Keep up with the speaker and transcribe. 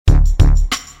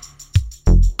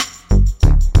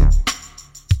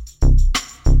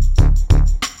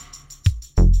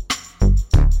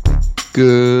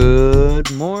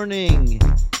Good morning,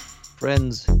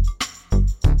 friends,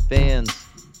 fans,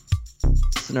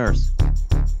 listeners,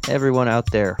 everyone out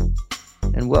there,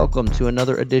 and welcome to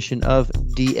another edition of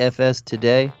DFS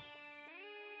Today.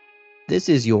 This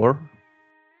is your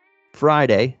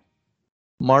Friday,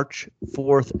 March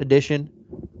 4th edition.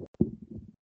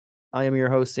 I am your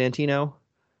host, Santino,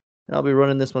 and I'll be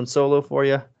running this one solo for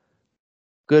you.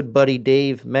 Good buddy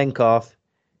Dave Menkoff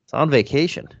is on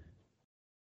vacation.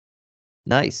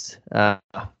 Nice.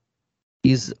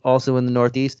 He's also in the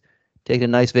Northeast, taking a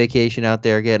nice vacation out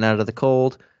there, getting out of the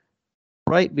cold,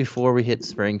 right before we hit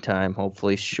springtime,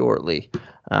 hopefully shortly.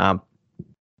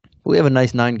 We have a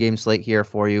nice 9-game slate here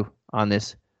for you on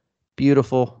this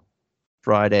beautiful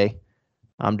Friday.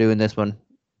 I'm doing this one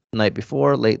the night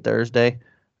before, late Thursday.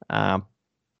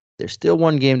 There's still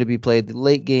one game to be played. The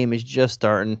late game is just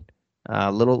starting.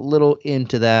 Little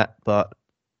into that, but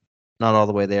not all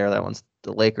the way there. That one's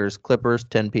the Lakers Clippers,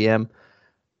 10 p.m.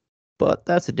 But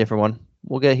that's a different one.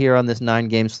 We'll get here on this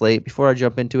 9-game slate. Before I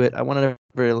jump into it, I wanted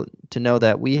to know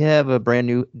that we have a brand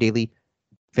new daily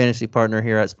fantasy partner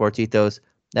here at Sports Ethos.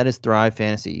 That is Thrive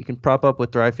Fantasy. You can prop up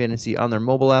with Thrive Fantasy on their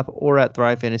mobile app or at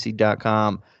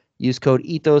thrivefantasy.com. Use code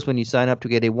ETHOS when you sign up to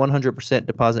get a 100%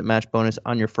 deposit match bonus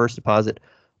on your first deposit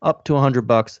up to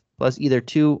 $100, plus either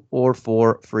 2 or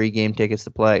 4 free game tickets to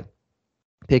play.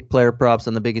 Pick player props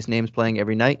on the biggest names playing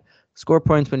every night. Score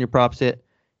points when your props hit,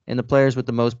 and the players with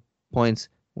the most points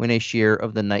win a share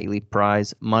of the nightly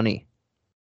prize money.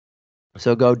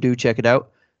 So go check it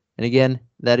out. And again,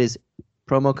 that is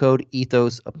promo code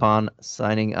ETHOS upon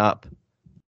signing up.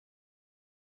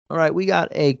 All right, we got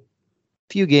a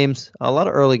few games, a lot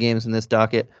of early games in this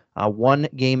docket. One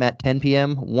game at 10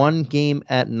 p.m., one game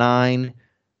at 9,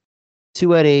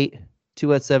 2 at 8,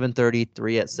 2 at 7:30,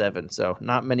 3 at 7. So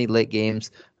not many late games.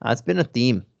 It's been a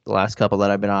theme the last couple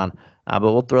that I've been on. But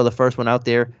we'll throw the first one out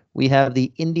there. We have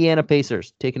the Indiana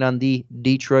Pacers taking on the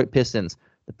Detroit Pistons.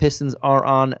 The Pistons are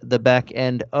on the back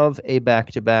end of a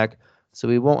back-to-back, so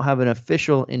we won't have an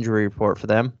official injury report for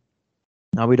them.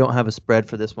 Now, we don't have a spread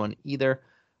for this one either,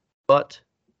 but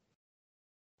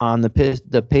on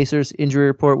the Pacers injury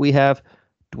report, we have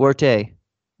Duarte,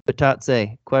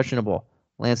 Batatse, questionable.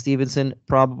 Lance Stevenson,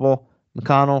 probable.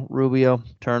 McConnell, Rubio,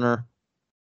 Turner,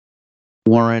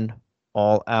 Warren,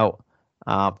 all out.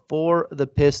 For the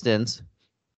Pistons,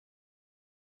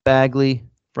 Bagley,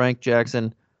 Frank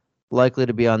Jackson, likely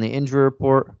to be on the injury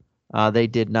report. They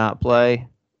did not play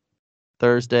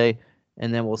Thursday,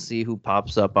 and then we'll see who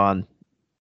pops up on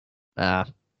the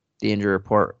injury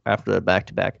report after the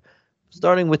back-to-back.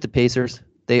 Starting with the Pacers,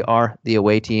 they are the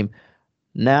away team.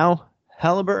 Now,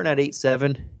 Halliburton at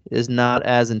 8-7 is not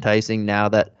as enticing now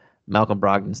that Malcolm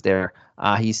Brogdon's there.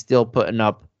 He's still putting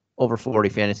up over 40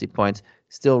 fantasy points.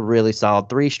 Still really solid.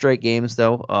 3 straight games,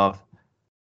 though, of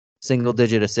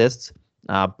single-digit assists.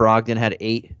 Brogdon had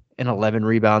 8 and 11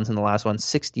 rebounds in the last one.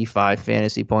 65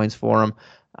 fantasy points for him.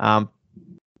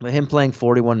 With him playing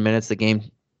 41 minutes, the game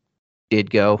did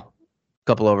go a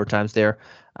couple overtimes there.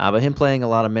 But him playing a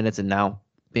lot of minutes and now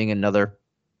being another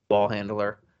ball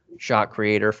handler, shot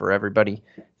creator for everybody,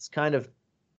 it's kind of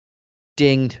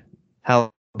dinged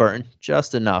Halliburton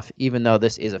just enough, even though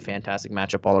this is a fantastic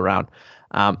matchup all around.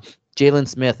 Jalen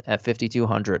Smith at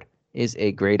 5,200 is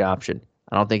a great option.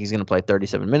 I don't think he's going to play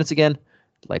 37 minutes again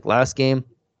like last game,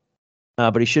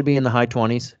 but he should be in the high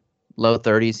 20s, low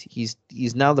 30s.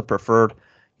 He's now the preferred.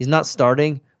 He's not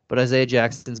starting, but Isaiah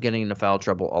Jackson's getting into foul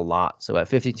trouble a lot. So at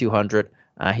 5,200,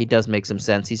 he does make some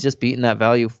sense. He's just beaten that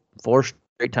value 4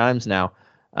 straight times now.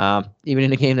 Even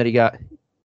in a game that he got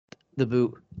the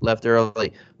boot left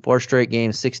early, 4 straight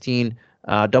games, 16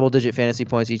 double-digit fantasy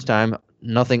points each time,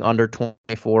 nothing under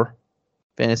 24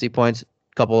 fantasy points,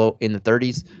 a couple in the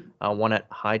 30s, one at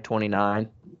high 29.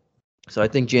 So I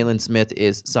think Jalen Smith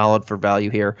is solid for value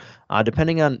here.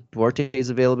 Depending on Duarte's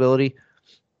availability,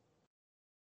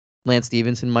 Lance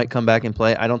Stevenson might come back and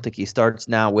play. I don't think he starts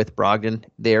now with Brogdon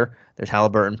there. There's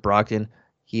Halliburton, Brogdon,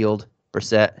 Hield,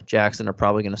 Brissett, Jackson are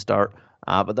probably going to start.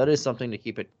 But that is something to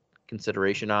keep a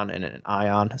consideration on and an eye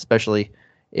on, especially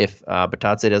if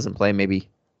Batatse doesn't play, maybe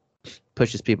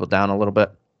pushes people down a little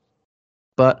bit.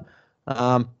 But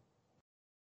I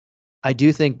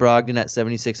do think Brogdon at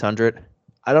 7,600,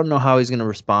 I don't know how he's going to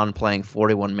respond playing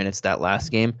 41 minutes that last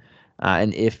game,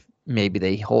 and if maybe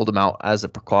they hold him out as a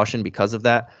precaution because of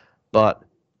that. But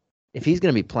if he's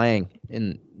going to be playing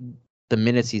in the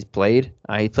minutes he's played,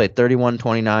 he played 31,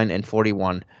 29, and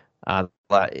 41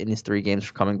 in his 3 games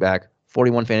for coming back.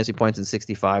 41 fantasy points and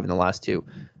 65 in the last 2.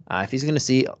 If he's going to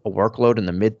see a workload in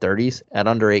the mid-30s at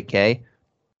under 8K,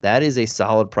 that is a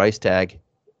solid price tag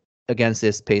against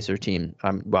this Pacer team.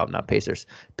 Well, not Pacers,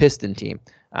 Piston team.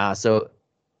 So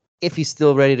if he's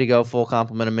still ready to go full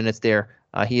complement of minutes there,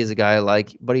 he is a guy I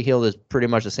like. Buddy Hield is pretty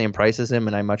much the same price as him,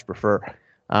 and I much prefer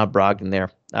Brogdon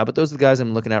there. But those are the guys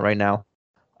I'm looking at right now.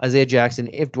 Isaiah Jackson,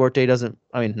 if Duarte doesn't,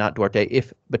 not Duarte,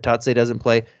 if Batadze doesn't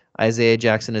play, Isaiah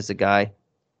Jackson is the guy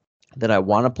that I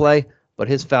want to play. But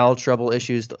his foul trouble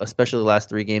issues, especially the last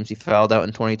 3 games, he fouled out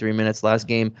in 23 minutes. Last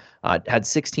game, had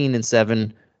 16 and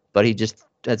 7, but he just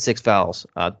had 6 fouls.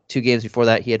 2 games before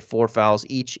that, he had 4 fouls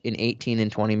each in 18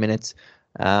 and 20 minutes.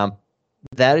 That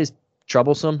is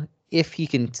troublesome. If he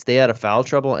can stay out of foul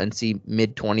trouble and see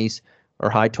mid-20s or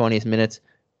high 20s minutes,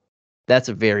 that's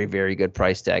a very, very good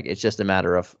price tag. It's just a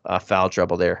matter of foul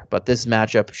trouble there. But this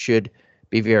matchup should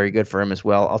be very good for him as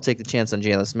well. I'll take the chance on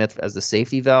Jalen Smith as the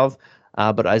safety valve,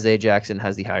 but Isaiah Jackson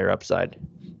has the higher upside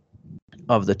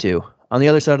of the two. On the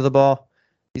other side of the ball,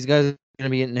 these guys are going to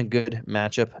be in a good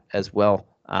matchup as well.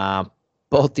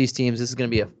 Both these teams, this is going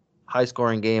to be a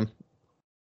high-scoring game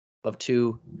of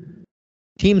 2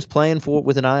 teams playing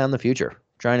with an eye on the future,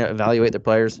 trying to evaluate their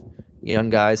players, young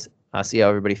guys, see how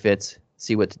everybody fits,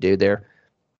 see what to do there.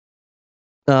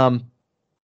 Not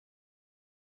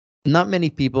many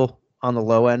people on the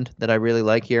low end that I really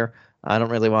like here. I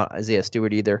don't really want Isaiah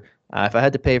Stewart either. If I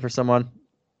had to pay for someone,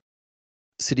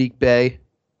 Saddiq Bey,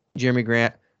 Jeremy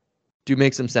Grant do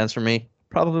make some sense for me.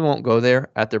 Probably won't go there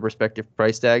at their respective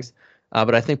price tags,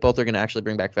 but I think both are going to actually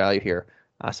bring back value here.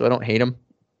 So I don't hate them,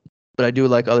 but I do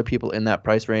like other people in that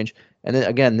price range. And then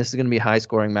again, this is going to be a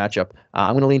high-scoring matchup.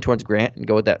 I'm going to lean towards Grant and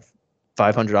go with that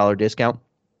 $500 discount.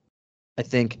 I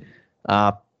think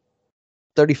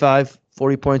 35,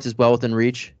 40 points is well within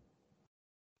reach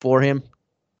for him.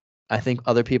 I think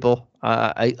other people,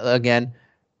 I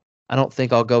don't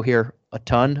think I'll go here a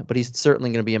ton, but he's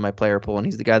certainly going to be in my player pool, and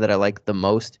he's the guy that I like the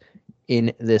most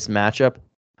in this matchup.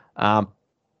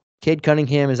 Cade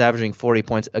Cunningham is averaging 40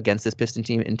 points against this Piston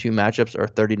team in 2 matchups, or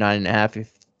 39.5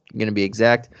 if I'm going to be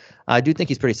exact. I do think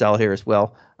he's pretty solid here as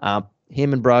well.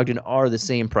 Him and Brogdon are the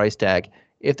same price tag.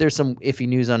 If there's some iffy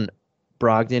news on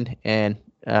Brogdon and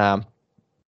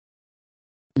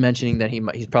mentioning that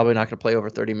he's probably not going to play over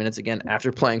 30 minutes again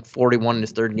after playing 41 in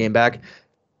his 3rd game back,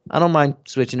 I don't mind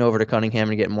switching over to Cunningham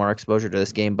and getting more exposure to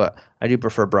this game, but I do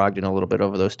prefer Brogdon a little bit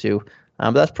over those 2.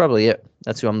 But that's probably it.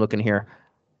 That's who I'm looking here.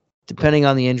 Depending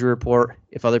on the injury report,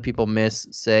 if other people miss,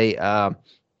 say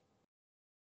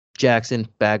Jackson,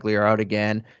 Bagley are out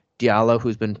again, Diallo,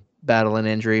 who's been battling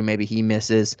injury, maybe he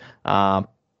misses. I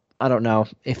don't know.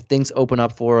 If things open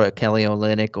up for a Kelly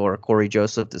Olynyk or a Corey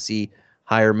Joseph to see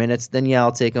higher minutes, then yeah,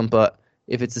 I'll take them. But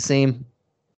if it's the same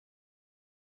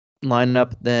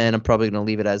lineup, then I'm probably going to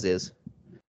leave it as is.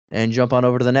 And jump on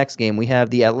over to the next game. We have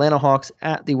the Atlanta Hawks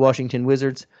at the Washington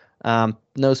Wizards.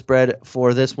 No spread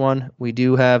for this one. We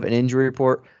do have an injury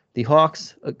report. The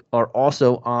Hawks are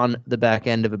also on the back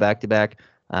end of a back-to-back,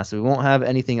 so we won't have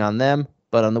anything on them.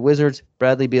 But on the Wizards,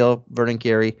 Bradley Beal, Vernon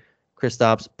Carey,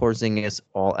 Kristaps Porzingis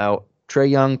all out. Trae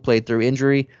Young played through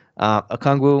injury.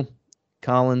 Okongwu,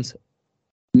 Collins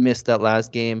missed that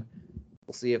last game.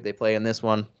 We'll see if they play in this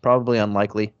one. Probably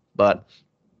unlikely, but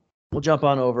we'll jump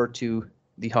on over to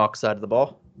the Hawks side of the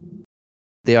ball.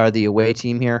 They are the away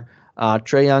team here.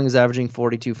 Trae Young is averaging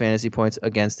 42 fantasy points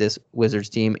against this Wizards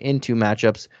team in 2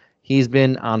 matchups. He's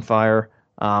been on fire,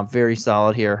 very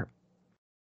solid here.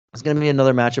 It's going to be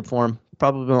another matchup for him.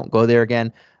 Probably won't go there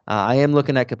again. I am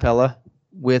looking at Capella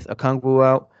with Okongwu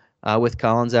out, with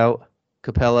Collins out.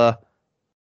 Capella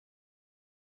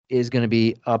is going to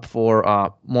be up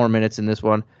for more minutes in this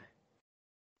one.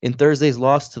 In Thursday's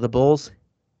loss to the Bulls,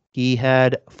 he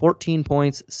had 14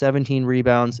 points, 17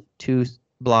 rebounds, 2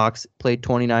 blocks, played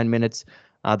 29 minutes.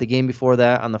 The game before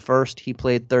that, on the first, he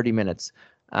played 30 minutes.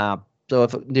 So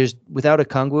if there's without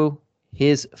Okongwu,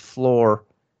 his floor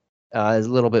is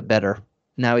a little bit better.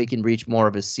 Now he can reach more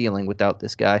of his ceiling without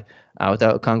this guy,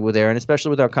 without Okongwu there, and especially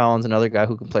without Collins, another guy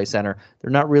who can play center.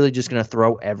 They're not really just going to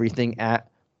throw everything at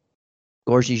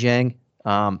Gorgui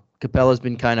Dieng. Capella's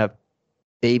been kind of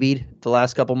babied the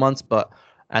last couple months, but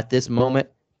at this moment,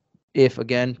 if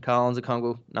again Collins and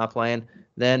Okongwu not playing,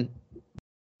 then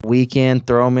we can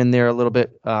throw him in there a little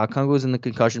bit. Okongwu's in the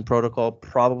concussion protocol,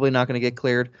 probably not going to get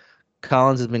cleared.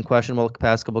 Collins has been questionable the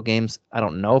past couple games. I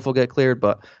don't know if he'll get cleared,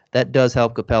 but that does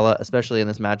help Capella, especially in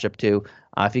this matchup too.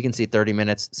 If he can see 30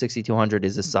 minutes, 6,200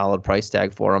 is a solid price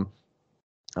tag for him.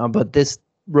 But this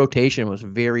rotation was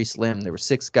very slim. There were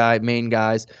 6 main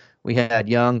guys. We had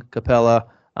Young, Capella,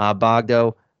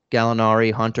 Bogdo,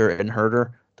 Gallinari, Hunter, and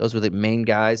Herter. Those were the main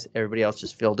guys. Everybody else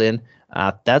just filled in.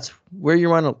 That's where you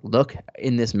want to look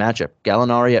in this matchup.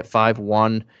 Gallinari at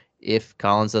 5-1 if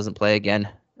Collins doesn't play again.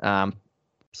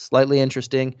 slightly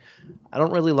interesting. I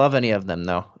don't really love any of them,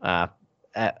 though. At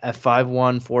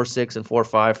 5-1, 4-6, and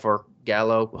 4-5 for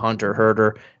Gallo, Hunter,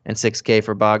 Herder, and 6K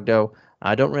for Bogdo.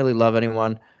 I don't really love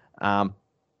anyone.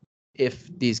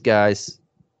 If these guys,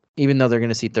 even though they're going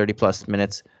to see 30-plus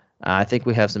minutes, I think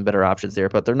we have some better options there,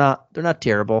 but they're not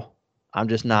terrible. I'm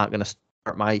just not going to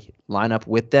start my lineup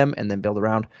with them and then build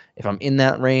around. If I'm in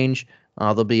that range,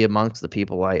 they'll be amongst the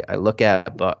people I look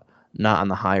at, but not on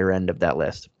the higher end of that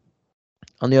list.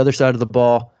 On the other side of the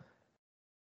ball,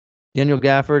 Daniel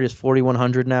Gafford is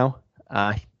 4,100 now.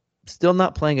 Still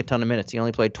not playing a ton of minutes. He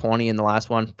only played 20 in the last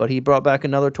one, but he brought back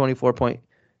another 24-point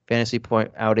fantasy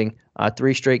point outing.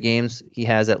 3 straight games, he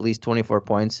has at least 24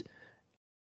 points,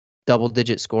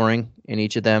 double-digit scoring in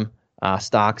each of them,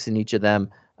 stocks in each of them.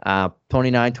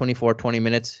 29, 24, 20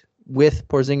 minutes with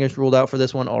Porzingis ruled out for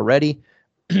this one already,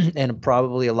 and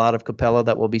probably a lot of Capella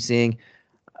that we'll be seeing.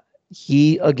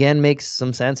 He, again, makes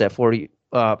some sense at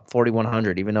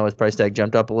 4,100, even though his price tag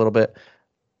jumped up a little bit.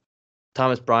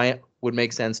 Thomas Bryant would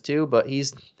make sense too, but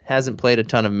hasn't played a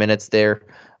ton of minutes there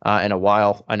in a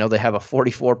while. I know they have a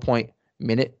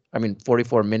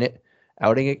 44-minute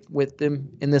outing with them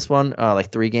in this one,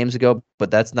 like 3 games ago,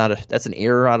 but that's an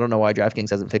error. I don't know why DraftKings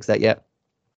hasn't fixed that yet.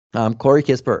 Corey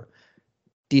Kispert,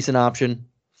 decent option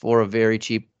for a very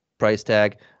cheap price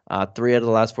tag. 3 out of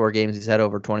the last 4 games, he's had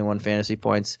over 21 fantasy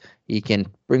points. He can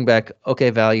bring back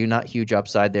okay value, not huge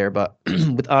upside there, but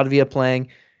with Advia playing,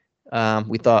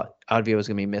 we thought Advia was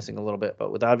going to be missing a little bit,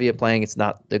 but with Advia playing, it's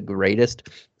not the greatest.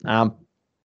 I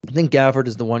think Gafford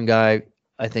is the one guy.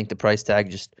 I think the price tag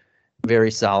just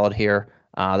very solid here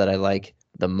that I like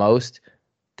the most.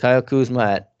 Kyle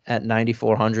Kuzma at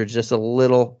 9,400, just a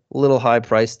little high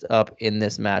priced up in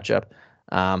this matchup.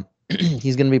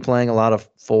 He's going to be playing a lot of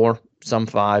 4, some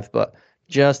 5, but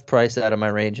just priced out of my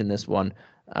range in this one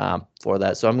for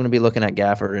that. So I'm going to be looking at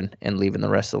Gafford and leaving the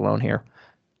rest alone here.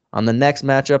 On the next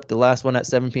matchup, the last one at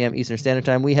 7 p.m. Eastern Standard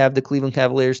Time, we have the Cleveland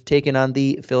Cavaliers taking on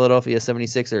the Philadelphia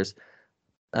 76ers.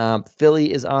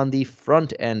 Philly is on the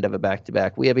front end of a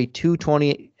back-to-back. We have a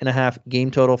 220.5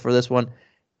 game total for this one,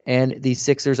 and the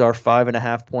Sixers are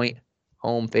 5.5-point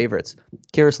home favorites.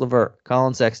 Karis LeVert,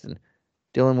 Colin Sexton,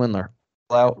 Dylan Windler,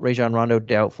 out. Rajon Rondo,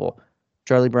 doubtful.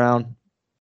 Charlie Brown,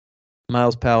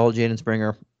 Miles Powell, Jaden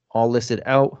Springer, all listed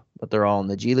out, but they're all in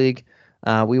the G League.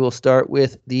 We will start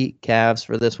with the Cavs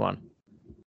for this one.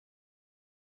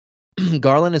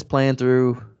 Garland is playing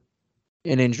through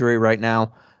an injury right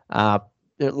now.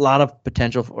 There's a lot of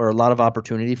potential or a lot of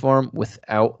opportunity for him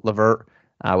without LeVert,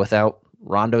 without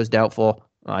Rondo's doubtful.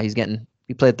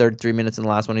 He played 33 minutes in the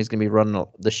last one. He's going to be running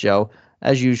the show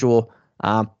as usual.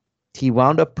 He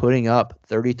wound up putting up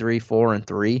 33, 4, and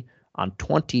 3 on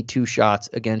 22 shots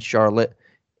against Charlotte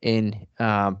in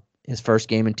his first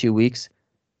game in 2 weeks.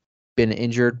 Been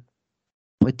injured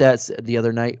with that the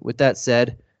other night. With that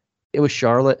said, it was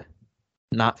Charlotte,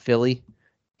 not Philly.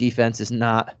 Defense is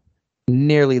not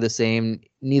nearly the same.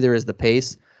 Neither is the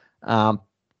pace. And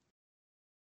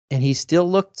he still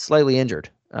looked slightly injured.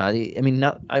 I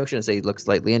shouldn't say he looked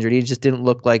slightly injured. He just didn't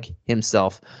look like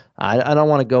himself. I don't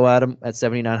want to go at him at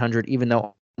 7,900, even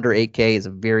though under 8K is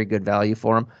a very good value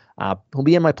for him. He'll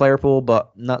be in my player pool,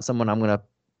 but not someone I'm going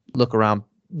to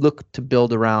look to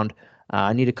build around.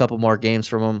 I need a couple more games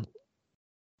from him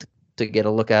to get a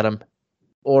look at him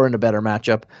or in a better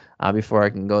matchup before I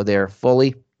can go there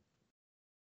fully.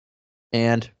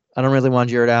 And I don't really want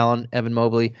Jared Allen, Evan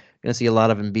Mobley. Going to see a lot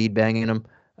of Embiid banging him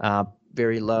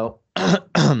very low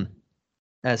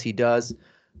as he does.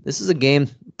 This is a game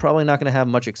probably not going to have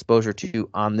much exposure to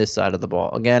on this side of the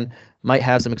ball. Again, might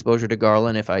have some exposure to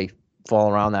Garland if I fall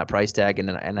around that price tag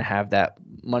and I have that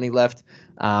money left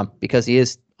because he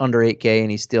is under 8K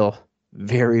and he's still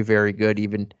very, very good,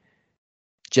 even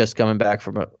just coming back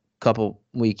from a couple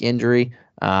week injury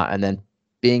and then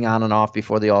being on and off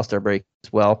before the All-Star break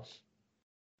as well.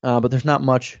 But there's not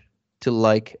much to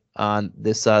like on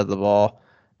this side of the ball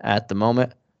at the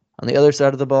moment. On the other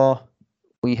side of the ball,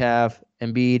 we have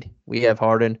Embiid, we have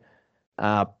Harden.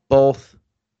 Both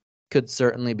could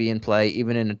certainly be in play,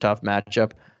 even in a tough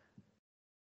matchup.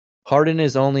 Harden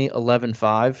is only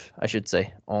 11.5, I should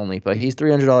say only, but he's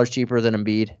 $300 cheaper than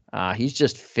Embiid. He's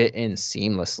just fit in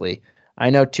seamlessly.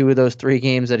 I know 2 of those 3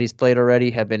 games that he's played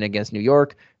already have been against New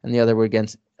York, and the other were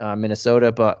against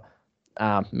Minnesota. But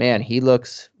man, he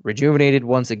looks rejuvenated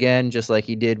once again, just like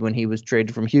he did when he was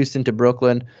traded from Houston to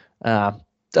Brooklyn.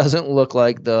 Doesn't look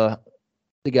like the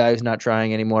guy who's not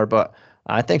trying anymore, but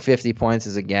I think 50 points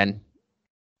is again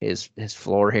his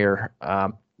floor here.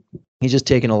 He's just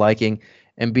taking a liking.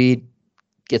 Embiid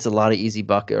gets a lot of easy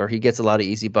buckets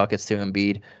to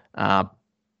Embiid.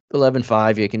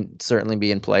 11.5, you can certainly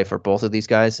be in play for both of these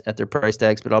guys at their price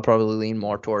tags, but I'll probably lean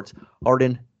more towards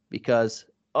Harden because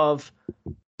of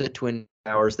the twin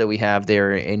towers that we have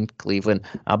there in Cleveland.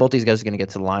 Both these guys are going to get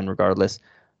to the line regardless.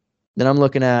 Then I'm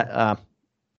looking at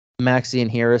Maxey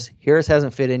and Harris. Harris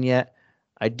hasn't fit in yet.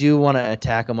 I do want to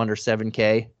attack him under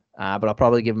 7K, but I'll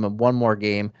probably give him one more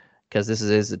game because this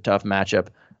is a tough matchup.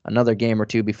 Another game or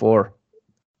two before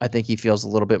I think he feels a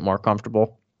little bit more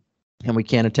comfortable. And we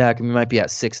can't attack him. He might be at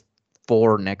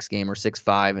 6-4 next game or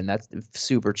 6-5, and that's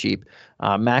super cheap.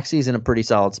 Maxey's in a pretty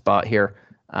solid spot here.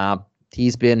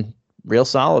 He's been real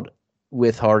solid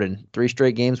with Harden. 3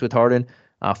 straight games with Harden,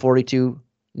 42,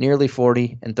 nearly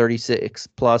 40, and 36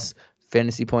 plus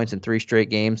fantasy points in 3 straight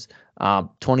games.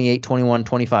 28, 21,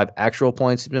 25 actual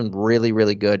points. He's been really,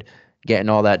 really good getting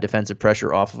all that defensive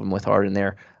pressure off of him with Harden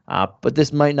there. But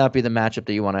this might not be the matchup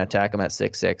that you want to attack him at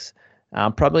 6-6.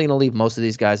 I'm probably going to leave most of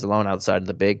these guys alone outside of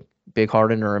the big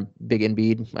Harden or big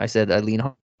Embiid. I said I lean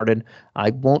Harden.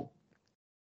 I won't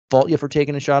fault you for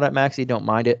taking a shot at Maxey. Don't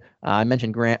mind it. I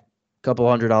mentioned Grant, a couple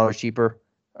 $100 cheaper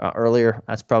earlier.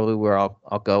 That's probably where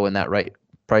I'll go in that right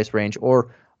price range.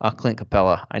 Or Clint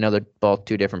Capella. I know they're both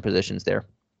 2 different positions there.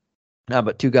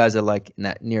 But 2 guys I like in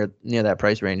that near that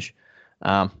price range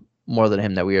more than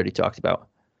him that we already talked about.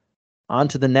 On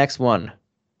to the next one.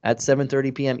 At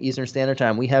 7:30 p.m. Eastern Standard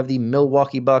Time, we have the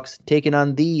Milwaukee Bucks taking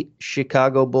on the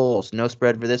Chicago Bulls. No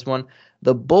spread for this one.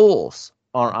 The Bulls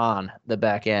are on the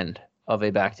back end of a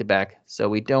back-to-back, so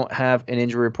we don't have an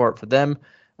injury report for them.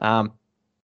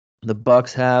 The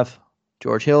Bucks have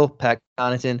George Hill, Pat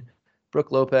Connaughton,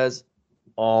 Brook Lopez,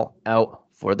 all out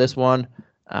for this one.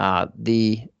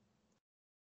 The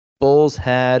Bulls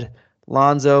had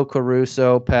Lonzo,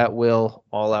 Caruso, Pat Will,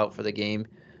 all out for the game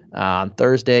on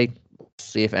Thursday.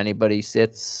 See if anybody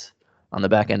sits on the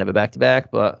back end of a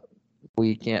back-to-back, but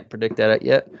we can't predict that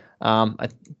yet. I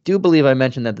do believe I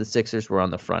mentioned that the Sixers were on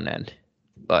the front end,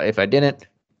 but if I didn't,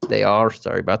 they are.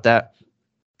 Sorry about that.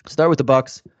 Start with the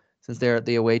Bucks since they're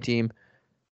the away team.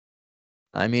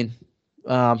 I mean,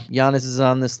 Giannis is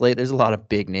on this slate. There's a lot of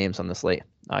big names on the slate.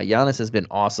 Giannis has been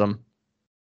awesome.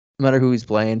 No matter who he's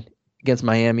playing. Against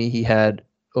Miami, he had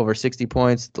over 60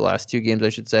 points. The last 2 games, I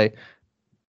should say.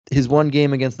 His one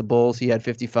game against the Bulls, he had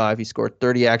 55. He scored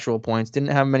 30 actual points. Didn't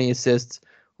have many assists,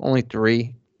 only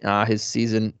 3. His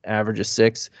season average is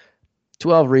 6.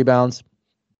 12 rebounds,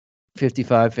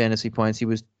 55 fantasy points. He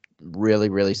was really,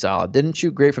 really solid. Didn't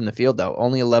shoot great from the field, though.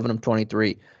 Only 11 of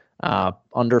 23,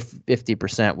 under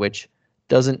 50%, which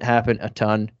doesn't happen a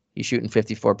ton. He's shooting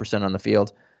 54% on the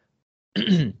field.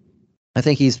 I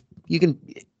think you can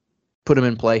put him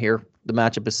in play here. The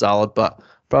matchup is solid, but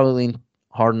probably lean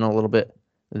Harden a little bit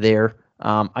there.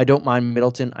 I don't mind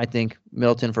Middleton. I think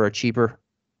Middleton for a cheaper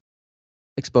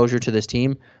exposure to this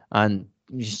team, and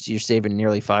you're saving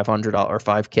nearly $500 or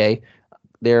 $5K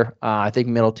there. I think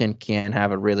Middleton can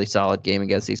have a really solid game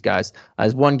against these guys.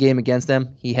 His one game against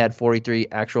them, he had 43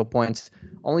 actual points,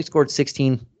 only scored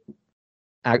 16.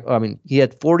 He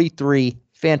had 43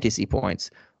 fantasy points,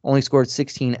 only scored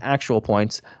 16 actual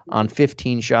points on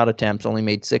 15 shot attempts, only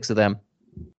made 6 of them.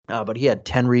 But he had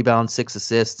 10 rebounds, 6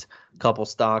 assists, couple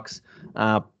stocks,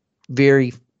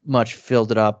 very much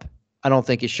filled it up. I don't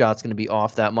think his shot's going to be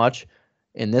off that much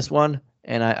in this one,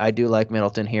 and I do like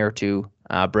Middleton here to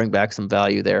bring back some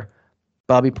value there.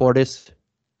 Bobby Portis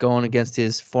going against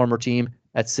his former team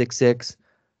at 6'6".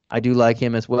 I do like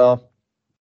him as well.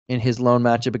 In his lone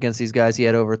matchup against these guys, he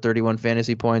had over 31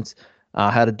 fantasy points,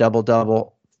 had a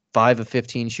double-double, 5 of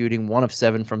 15 shooting, 1 of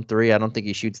 7 from 3. I don't think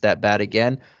he shoots that bad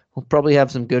again. We'll probably have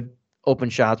some good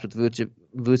open shots with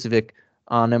Vucevic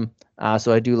on him.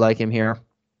 So I do like him here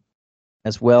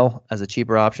as well as a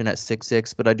cheaper option at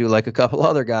 6'6", but I do like a couple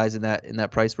other guys in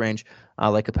that price range. I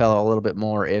like Capella a little bit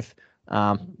more if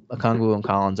Okongwu and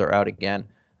Collins are out again.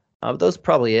 But those are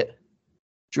probably it.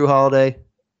 Jrue Holiday,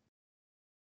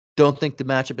 don't think the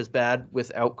matchup is bad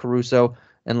without Caruso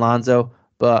and Lonzo,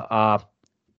 but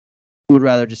would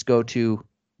rather just go to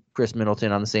Chris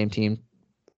Middleton on the same team,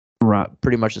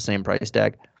 pretty much the same price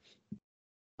tag.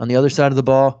 On the other side of the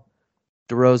ball,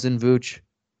 DeRozan, Vooch,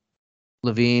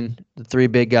 LaVine, the 3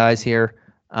 big guys here.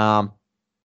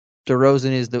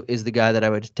 DeRozan is the guy that I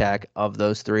would attack of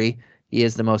those 3. He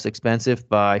is the most expensive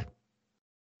by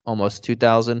almost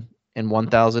 2,000 and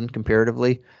 1,000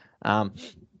 comparatively.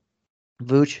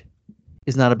 Vooch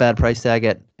is not a bad price tag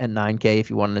at 9K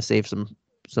if you wanted to save some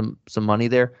money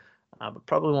there, but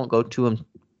probably won't go to him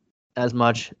as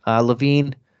much.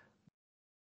 LaVine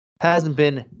hasn't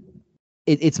been.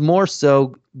 It's more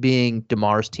so being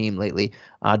DeMar's team lately.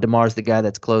 DeMar's the guy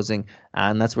that's closing,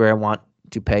 and that's where I want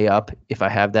to pay up if I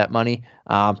have that money.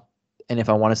 And if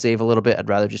I want to save a little bit, I'd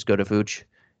rather just go to Vooch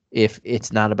if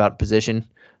it's not about position.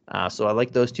 So I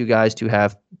like those two guys to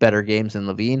have better games than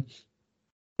Levine.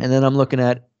 And then I'm looking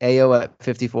at AO at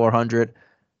 5,400.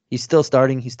 He's still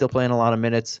starting. He's still playing a lot of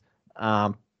minutes.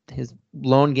 His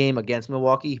lone game against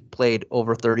Milwaukee played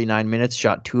over 39 minutes,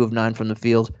 shot 2 of 9 from the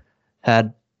field,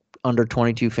 had under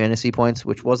 22 fantasy points,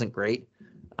 which wasn't great.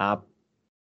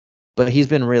 But he's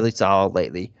been really solid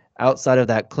lately. Outside of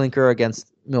that clinker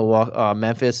against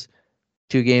Memphis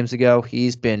 2 games ago,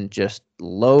 he's been just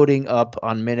loading up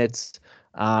on minutes.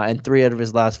 And 3 out of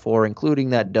his last 4, including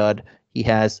that dud, he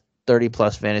has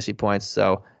 30-plus fantasy points.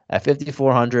 So at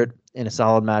 5,400 in a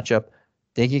solid matchup,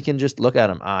 think you can just look at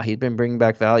him. He's been bringing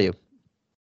back value.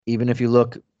 Even if you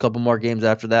look a couple more games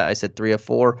after that, I said 3 of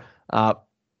 4.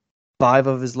 5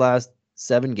 of his last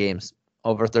 7 games,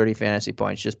 over 30 fantasy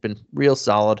points. Just been real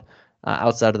solid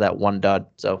outside of that one dud.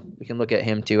 So we can look at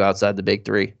him too outside the big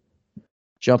 3.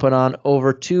 Jumping on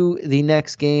over to the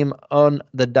next game on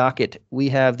the docket, we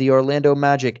have the Orlando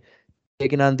Magic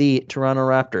taking on the Toronto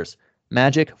Raptors.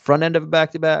 Magic, front end of a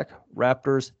back-to-back.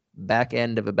 Raptors, back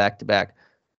end of a back-to-back.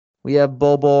 We have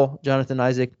Bol, Jonathan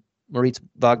Isaac, Moritz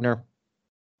Wagner,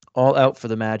 all out for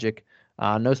the Magic.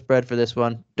 No spread for this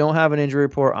one. Don't have an injury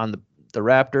report on the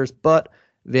Raptors, but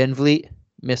Van Vliet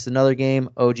missed another game.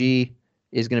 OG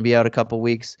is going to be out a couple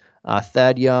weeks.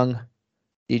 Thad Young,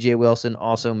 DJ Wilson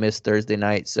also missed Thursday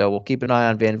night, so we'll keep an eye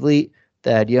on Van Vliet,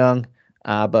 Thad Young,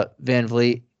 but Van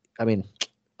Vliet,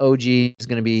 OG is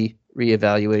going to be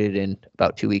reevaluated in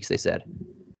about 2 weeks, they said.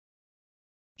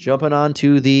 Jumping on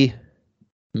to the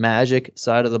Magic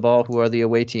side of the ball, who are the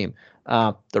away team.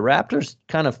 The Raptors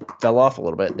kind of fell off a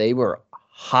little bit. They were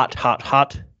hot,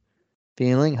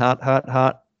 feeling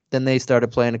hot. Then they started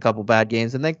playing a couple bad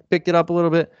games, and they picked it up a little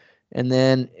bit, and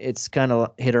then it's kind of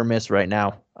hit or miss right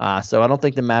now. So I don't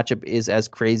think the matchup is as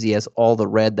crazy as all the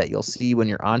red that you'll see when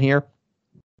you're on here.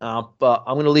 But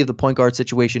I'm going to leave the point guard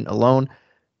situation alone.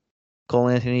 Cole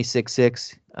Anthony,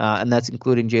 6'6", and that's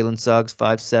including Jalen Suggs,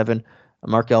 5'7".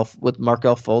 Markelle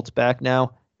Fultz back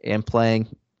now and playing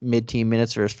mid-team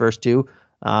minutes for his first 2.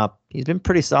 He's been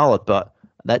pretty solid, but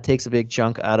that takes a big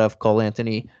chunk out of Cole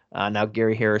Anthony. Now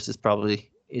Gary Harris is probably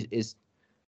is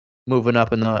moving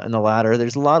up in the ladder.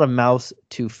 There's a lot of mouths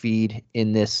to feed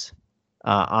in this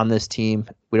on this team.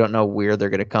 We don't know where they're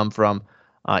going to come from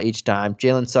each time.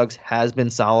 Jalen Suggs has been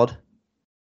solid,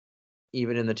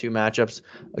 even in the 2 matchups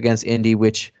against Indy,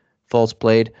 which Fultz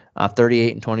played.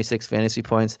 38 and 26 fantasy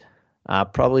points.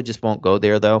 Probably just won't go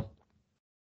there, though.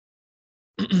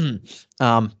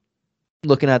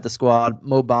 Looking at the squad,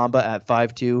 Mo Bamba at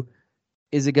 5'2"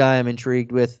 is a guy I'm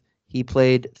intrigued with. He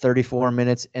played 34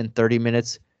 minutes and 30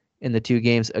 minutes in the 2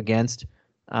 games against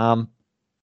the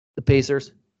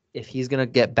Pacers. If he's going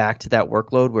to get back to that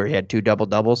workload where he had 2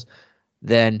 double-doubles,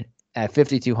 then at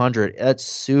 5,200, that's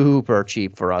super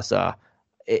cheap for us.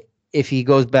 If he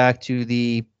goes back to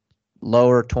the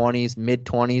lower 20s,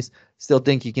 mid-20s, still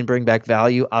think you can bring back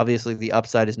value. Obviously, the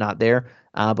upside is not there,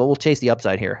 but we'll chase the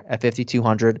upside here at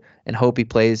 5,200 and hope he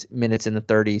plays minutes in the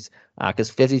 30s, because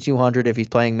 5,200, if he's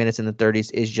playing minutes in the 30s,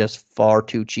 is just far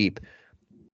too cheap.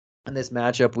 In this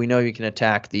matchup, we know you can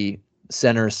attack the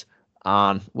centers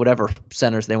on whatever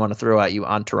centers they want to throw at you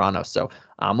on Toronto. So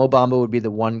Mo Bamba would be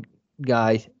the one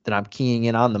guy that I'm keying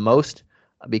in on the most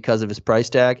because of his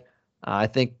price tag. I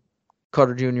think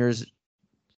Carter Jr.'s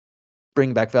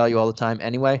bring back value all the time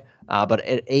anyway, but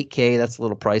at $8K, that's a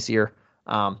little pricier.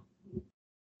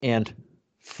 And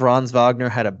Franz Wagner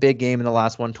had a big game in the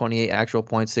last one, 28 actual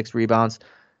points, 6 rebounds.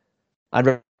 I'd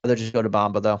rather just go to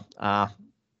Bamba, though.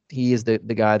 He is the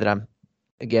guy that I'm,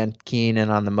 again, keying in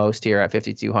on the most here at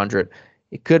 5,200.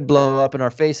 It could blow up in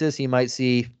our faces. He might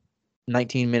see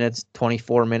 19 minutes,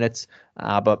 24 minutes,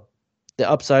 but the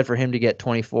upside for him to get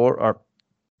 24 or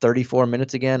 34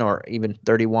 minutes again, or even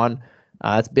 31,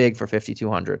 that's big for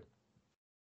 5,200.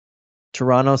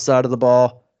 Toronto side of the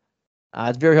ball,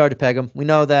 it's very hard to peg them. We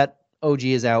know that OG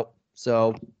is out,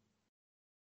 so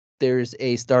there's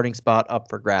a starting spot up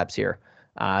for grabs here,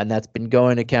 and that's been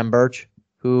going to Khem Birch,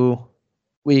 who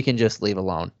we can just leave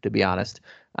alone, to be honest.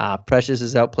 Precious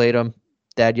has outplayed him.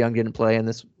 Thad Young didn't play in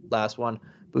this last one.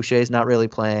 Boucher's not really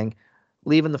playing.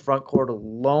 Leaving the front court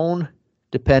alone,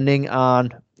 depending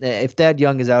on if Thad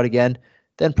Young is out again,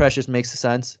 then Precious makes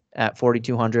sense at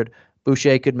 4,200.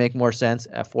 Boucher could make more sense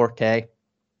at 4K.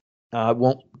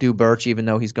 Won't do Birch, even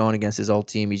though he's going against his old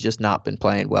team. He's just not been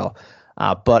playing well.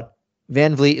 But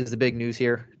Van Vliet is the big news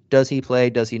here. Does he play?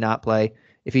 Does he not play?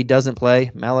 If he doesn't play,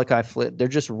 Malachi Flynn, they're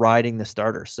just riding the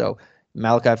starter. So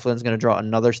Malachi Flynn's going to draw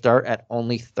another start at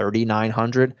only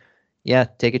 3,900. Yeah,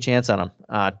 take a chance on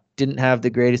him. Didn't have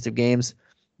the greatest of games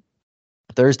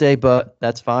Thursday, but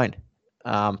that's fine.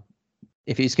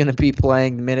 If he's going to be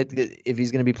playing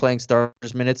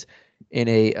starters minutes in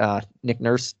a Nick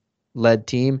Nurse led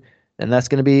team, then that's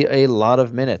going to be a lot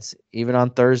of minutes. Even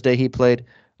on Thursday, he played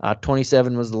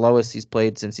 27 was the lowest he's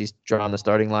played since he's drawn the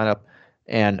starting lineup,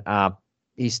 and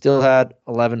he still had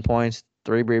 11 points,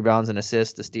 3 rebounds, and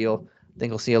assists, a steal. I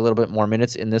think we'll see a little bit more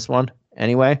minutes in this one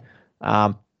anyway,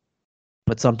 but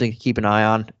something to keep an eye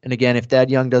on. And again, if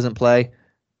Thad Young doesn't play,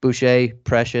 Boucher,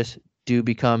 Precious do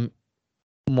become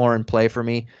more in play for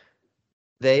me.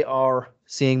 They are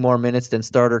seeing more minutes than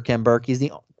starter Khem Birk.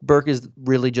 Birk is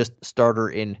really just starter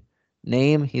in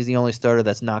name. He's the only starter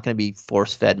that's not going to be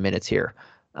force-fed minutes here.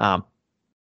 But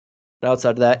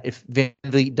outside of that, if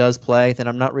VanVleet does play, then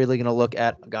I'm not really going to look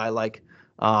at a guy like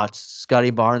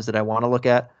Scotty Barnes that I want to look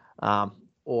at,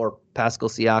 or Pascal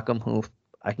Siakam, who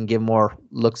I can give more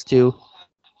looks to.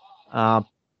 But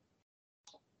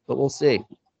we'll see.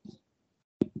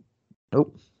 Oh,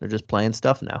 they're just playing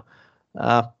stuff now.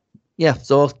 Yeah,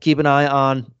 so I'll keep an eye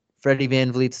on Freddie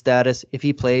VanVleet's status. If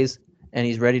he plays and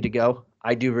he's ready to go,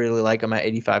 I do really like him at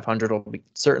 8,500. He'll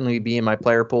certainly be in my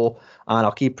player pool. And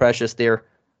I'll keep Precious there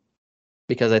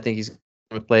because I think he's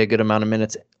going to play a good amount of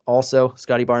minutes. Also,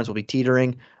 Scotty Barnes will be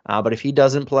teetering. But if he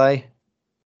doesn't play,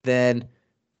 then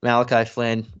Malachi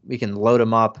Flynn, we can load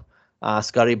him up.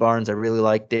 Scotty Barnes, I really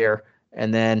like there.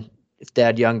 And then if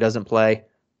Thad Young doesn't play,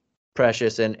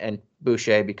 Precious and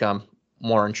Boucher become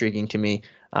more intriguing to me.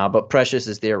 But Precious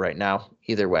is there right now,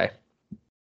 either way.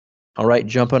 All right,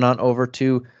 jumping on over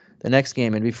to the next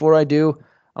game. And before I do,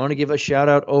 I want to give a shout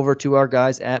out over to our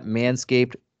guys at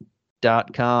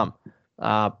manscaped.com.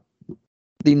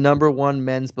 The number one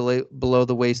men's below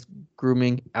the waist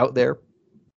grooming out there.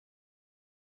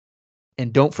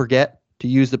 And don't forget to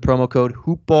use the promo code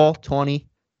hoopball20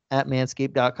 at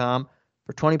manscaped.com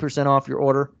for 20% off your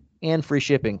order and free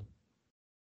shipping.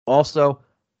 Also,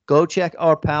 go check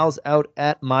our pals out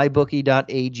at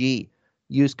mybookie.ag.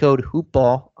 Use code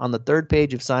HOOPBALL on the third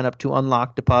page of sign up to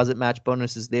unlock deposit match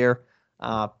bonuses there.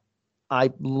 I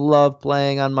love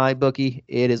playing on MyBookie.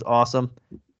 It is awesome.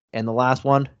 And the last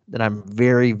one that I'm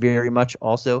very, very much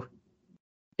also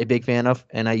a big fan of,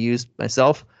 and I use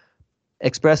myself,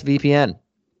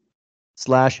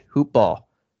 ExpressVPN/HoopBall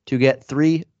to get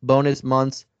 3 bonus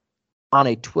months on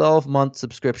a 12-month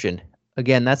subscription.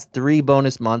 Again, that's 3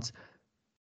 bonus months.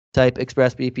 Type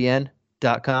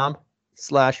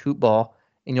expressvpn.com/hoopball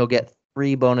and you'll get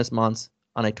 3 bonus months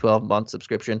on a 12-month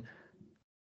subscription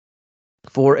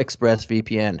for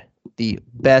ExpressVPN. The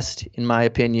best, in my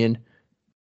opinion.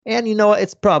 And you know what?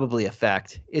 It's probably a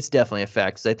fact. It's definitely a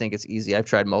fact because I think it's easy. I've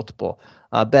tried multiple.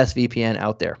 Best VPN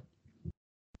out there.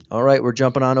 All right, we're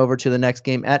jumping on over to the next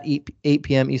game at 8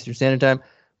 p.m. Eastern Standard Time.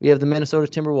 We have the Minnesota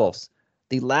Timberwolves,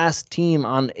 the last team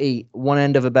on one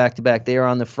end of a back-to-back. They are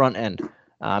on the front end.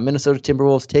 Minnesota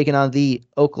Timberwolves taking on the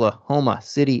Oklahoma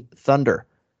City Thunder.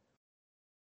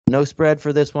 No spread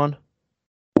for this one.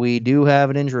 We do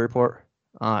have an injury report.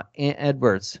 Ant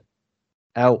Edwards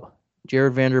out.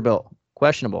 Jared Vanderbilt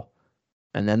questionable.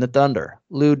 And then the Thunder.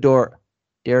 Lou Dort,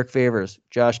 Derek Favors,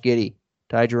 Josh Giddey,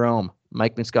 Ty Jerome,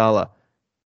 Mike Muscala,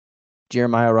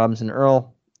 Jeremiah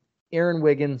Robinson-Earl, Aaron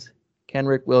Wiggins,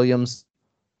 Kenrick Williams,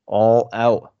 all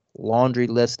out. Laundry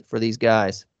list for these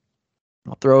guys.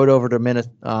 I'll throw it over to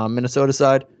Minnesota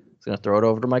side. I was going to throw it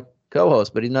over to my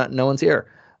co-host, but no one's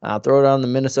here. I'll throw it on the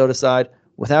Minnesota side.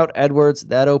 Without Edwards,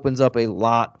 that opens up a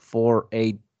lot for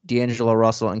a D'Angelo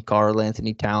Russell and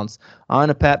Karl-Anthony Towns on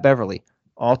a Pat Beverly.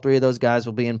 All 3 of those guys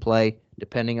will be in play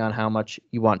depending on how much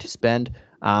you want to spend.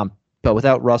 But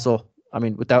without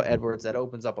Edwards, that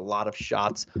opens up a lot of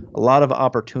shots, a lot of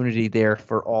opportunity there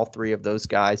for all 3 of those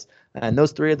guys. And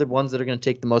those 3 are the ones that are going to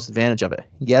take the most advantage of it.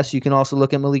 Yes, you can also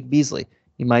look at Malik Beasley.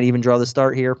 He might even draw the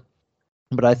start here,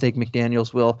 but I think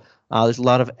McDaniels will. There's a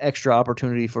lot of extra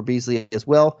opportunity for Beasley as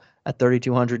well. At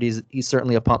 3,200, he's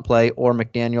certainly a punt play, or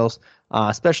McDaniels,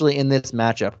 especially in this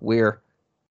matchup where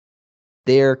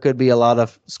there could be a lot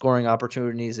of scoring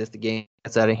opportunities if the game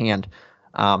gets out of hand.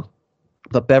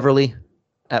 But Beverly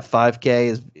at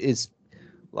 5K is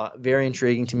very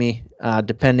intriguing to me,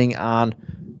 depending on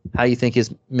how you think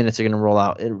his minutes are going to roll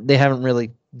out. They haven't really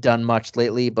done much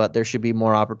lately, but there should be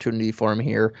more opportunity for him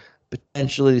here,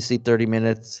 potentially to see 30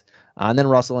 minutes. And then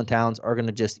Russell and Towns are going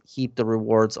to just heap the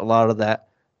rewards. A lot of that,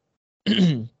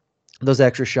 those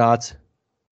extra shots,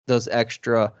 those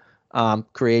extra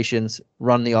creations,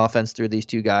 run the offense through these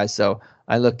 2 guys. So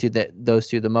I look to those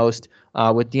 2 the most.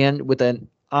 With an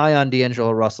eye on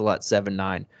D'Angelo Russell at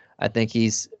 7'9". I think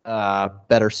he's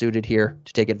better suited here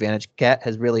to take advantage. Cat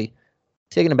has really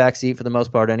taken a back seat for the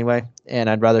most part anyway, and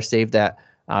I'd rather save that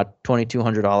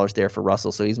 $2,200 there for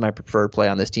Russell. So he's my preferred play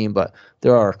on this team, but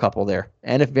there are a couple there.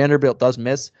 And if Vanderbilt does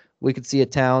miss, we could see a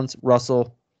Towns,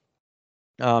 Russell,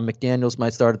 McDaniels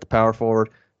might start at the power forward.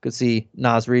 Could see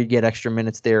Naz Reid get extra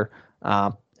minutes there.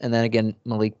 And then again,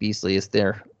 Malik Beasley is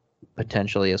there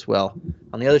potentially as well.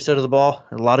 On the other side of the ball,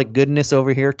 a lot of goodness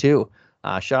over here too.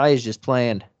 Shai is just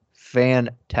playing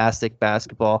fantastic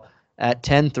basketball at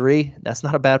 10-3. That's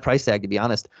not a bad price tag, to be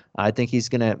honest. I think he's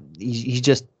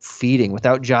just feeding.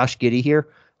 Without Josh Giddey here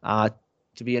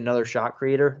to be another shot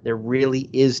creator, there really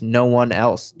is no one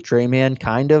else. Tre Mann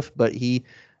kind of, but he's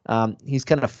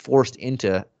kind of forced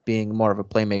into being more of a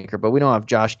playmaker. But we don't have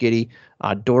Josh Giddey.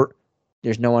 Dort,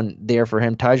 there's no one there for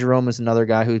him. Ty Jerome is another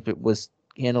guy who was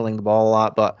handling the ball a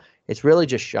lot, but it's really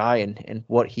just Shai and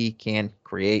what he can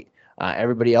create.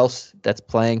 Everybody else that's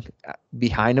playing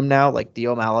behind him now, like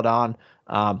Theo Maledon,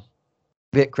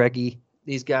 Vit Krejci,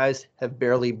 these guys have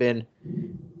barely been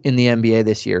in the NBA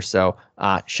this year. So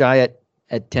Shai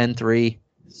at 10-3,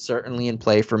 certainly in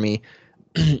play for me.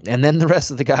 And then the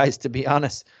rest of the guys, to be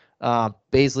honest,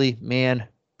 Bazley, Mann,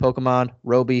 Pokemon,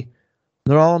 Roby,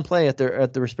 they're all in play at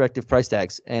the respective price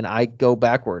tags, and I go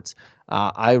backwards.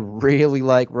 I really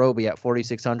like Roby at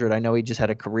 4,600. I know he just had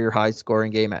a career high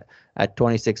scoring game at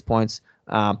 26 points.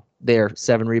 There,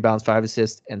 7 rebounds, 5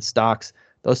 assists, and stocks.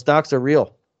 Those stocks are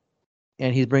real,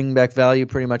 and he's bringing back value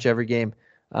pretty much every game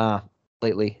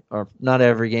lately, or not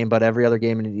every game, but every other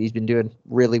game, and he's been doing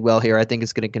really well here. I think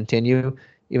it's going to continue,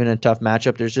 even in a tough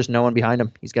matchup. There's just no one behind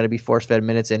him. He's got to be force-fed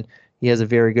minutes, and he has a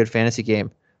very good fantasy game.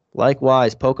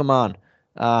 Likewise, Pokemon.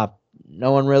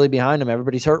 No one really behind him.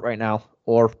 Everybody's hurt right now,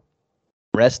 or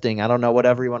resting. I don't know,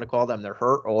 whatever you want to call them. They're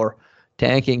hurt or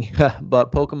tanking.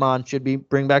 But Pokemon should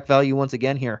bring back value once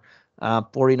again here.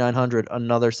 4,900,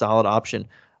 another solid option.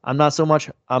 I'm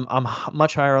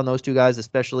much higher on those two guys,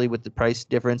 especially with the price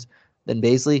difference than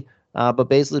Bazley. But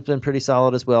Bazley's been pretty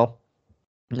solid as well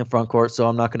in the front court, so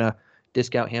I'm not going to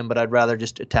discount him, but I'd rather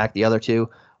just attack the other two.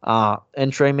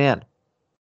 And Tre Mann.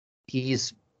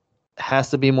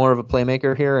 Has to be more of a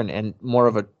playmaker here and more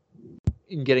of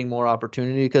getting more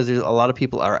opportunity because there's a lot of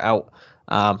people are out.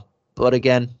 But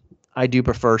again, I do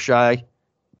prefer Shai,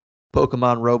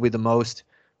 Pokemon, Roby the most.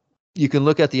 You can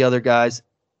look at the other guys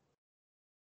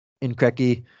in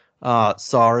Krejci.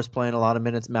 Saar is playing a lot of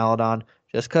minutes, Maledon,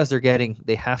 just because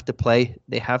they have to play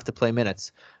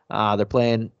minutes. They're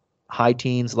playing high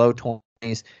teens, low 20s.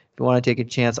 If you want to take a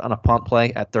chance on a pump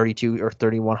play at 32 or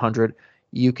 3,100,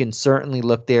 you can certainly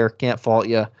look there. Can't fault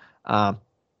you. But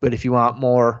if you want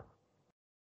more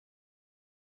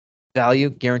value,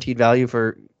 guaranteed value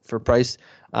for price,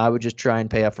 I would just try and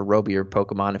pay up for Roby or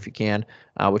Pokemon if you can,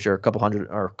 which are a couple hundred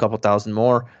or a couple thousand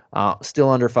more. Still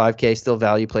under 5K, still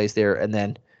value plays there, and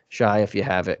then Shai if you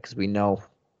have it, because we know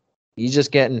he's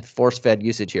just getting force-fed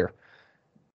usage here.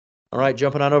 All right,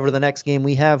 jumping on over to the next game,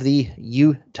 we have the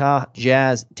Utah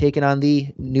Jazz taking on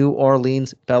the New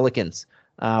Orleans Pelicans.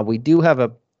 We do have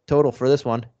a total for this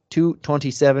one,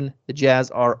 227. The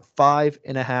Jazz are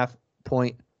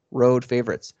 5.5-point road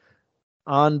favorites.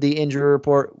 On the injury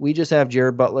report, we just have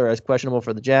Jared Butler as questionable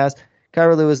for the Jazz,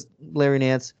 Kyra Lewis, Larry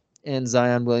Nance, and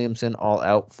Zion Williamson all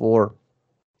out for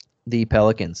the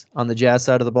Pelicans. On the Jazz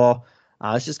side of the ball,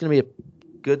 it's just going to be a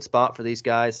good spot for these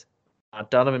guys.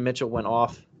 Donovan Mitchell went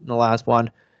off in the last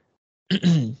one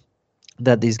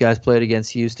that these guys played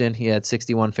against Houston. He had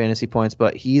 61 fantasy points,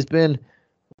 but he's been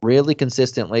really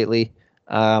consistent lately.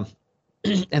 And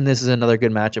this is another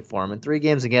good matchup for him. In 3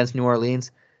 games against New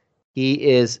Orleans, he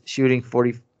is shooting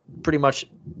 40, pretty much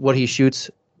what he shoots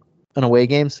in away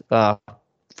games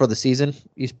for the season.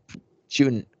 He's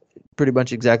shooting pretty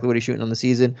much exactly what he's shooting on the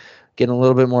season, getting a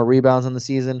little bit more rebounds on the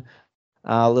season,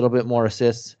 a little bit more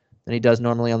assists than he does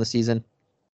normally on the season.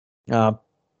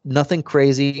 Nothing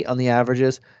crazy on the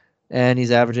averages, and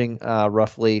he's averaging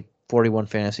roughly 41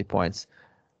 fantasy points.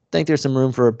 I think there's some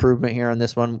room for improvement here on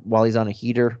this one while he's on a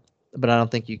heater, but I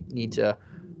don't think you need to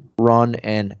run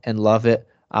and love it.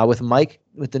 With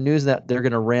the news that they're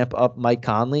going to ramp up Mike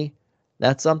Conley,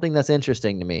 that's something that's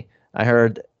interesting to me. I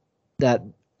heard that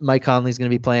Mike Conley's going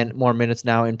to be playing more minutes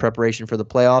now in preparation for the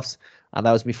playoffs.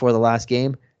 That was before the last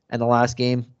game, and the last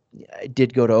game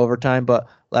did go to overtime, but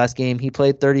last game he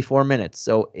played 34 minutes.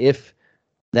 So if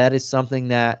that is something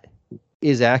that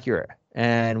is accurate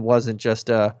and wasn't just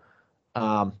a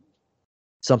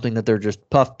something that they're just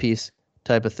puff piece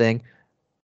type of thing,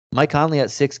 Mike Conley at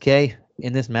 6K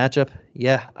in this matchup,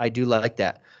 yeah, I do like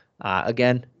that.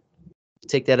 Again,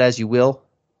 take that as you will.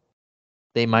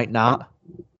 They might not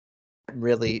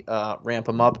really ramp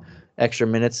him up extra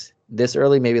minutes this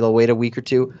early. Maybe they'll wait a week or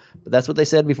two. But that's what they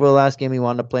said before the last game. He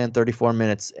wanted to play in 34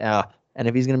 minutes. And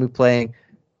if he's going to be playing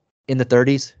in the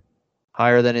 30s,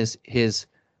 higher than his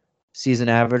season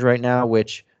average right now,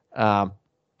 which, to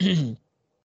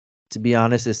be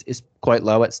honest, is quite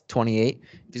low at 28.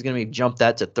 If he's going to be jump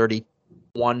that to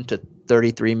 31 to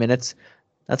 33 minutes,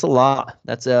 that's a lot.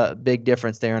 That's a big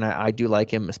difference there, and I do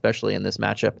like him, especially in this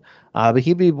matchup. But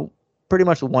he'd be pretty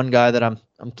much the one guy that I'm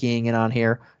keying in on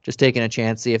here, just taking a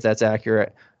chance, see if that's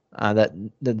accurate, that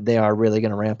they are really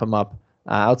going to ramp him up.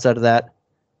 Outside of that,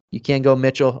 you can go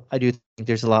Mitchell. I do think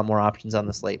there's a lot more options on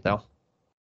the slate, though.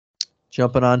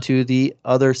 Jumping on to the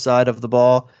other side of the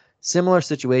ball, similar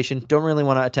situation. Don't really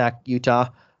want to attack Utah.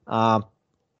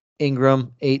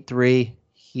 Ingram, 8-3.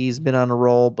 He's been on a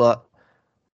roll, but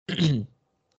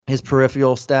his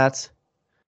peripheral stats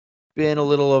been a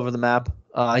little over the map.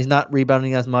 He's not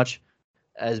rebounding as much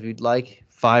as we'd like.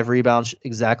 5 rebounds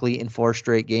exactly in 4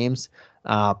 straight games.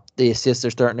 The assists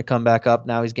are starting to come back up.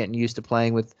 Now he's getting used to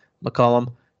playing with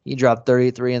McCollum. He dropped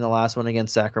 33 in the last one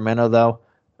against Sacramento, though.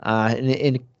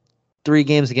 In 3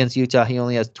 games against Utah, he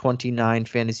only has 29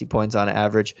 fantasy points on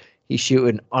average. He's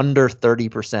shooting under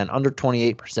 30%, under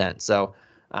 28%. So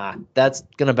that's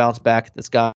going to bounce back. That's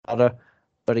got to.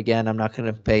 But again, I'm not going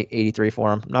to pay 83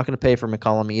 for him. I'm not going to pay for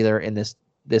McCollum either in this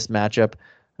matchup.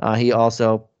 He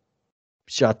also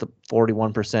shot the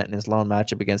 41% in his lone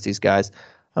matchup against these guys.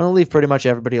 I'm going to leave pretty much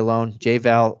everybody alone.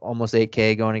 J-Val, almost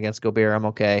 8K going against Gobert. I'm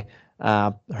okay.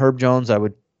 Herb Jones, I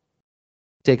would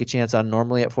take a chance on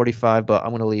normally at 45, but I'm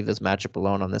going to leave this matchup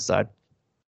alone on this side.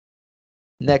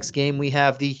 Next game, we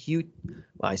have the Houston.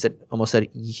 The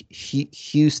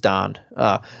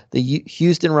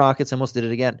Houston Rockets. Almost did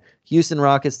it again. Houston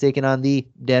Rockets taking on the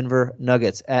Denver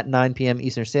Nuggets at 9 p.m.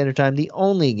 Eastern Standard Time. The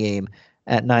only game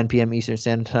at 9 p.m. Eastern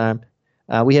Standard Time.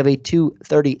 We have a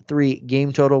 233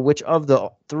 game total. Which of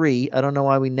the 3? I don't know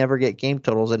why we never get game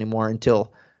totals anymore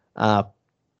until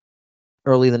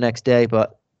early the next day,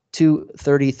 but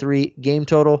 233 game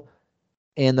total.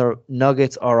 And the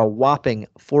Nuggets are a whopping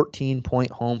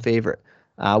 14-point home favorite.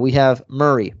 We have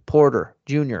Murray, Porter,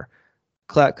 Jr.,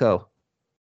 Klatko,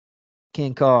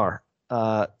 Kankar,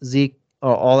 Zeke,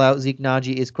 all-out Zeke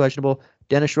Naji is questionable.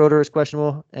 Dennis Schroeder is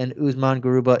questionable, and Usman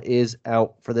Garuba is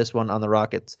out for this one on the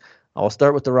Rockets. I'll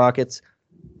start with the Rockets.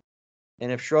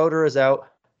 And if Schroeder is out,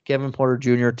 Kevin Porter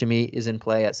Jr. to me is in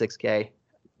play at 6K.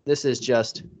 This is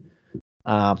just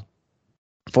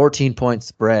 14-point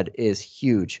spread is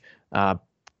huge.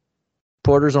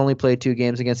 Porter's only played 2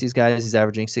 games against these guys. He's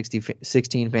averaging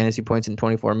 16 fantasy points in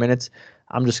 24 minutes.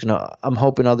 I'm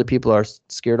hoping other people are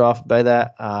scared off by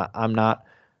that. I'm not.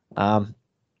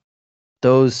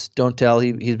 Those don't tell.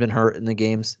 He's been hurt in the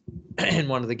games, in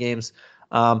one of the games.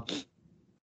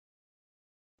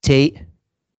 Tate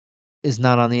is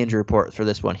not on the injury report for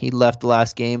this one. He left the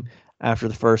last game after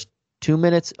the first 2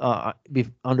 minutes,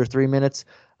 under 3 minutes.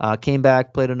 Came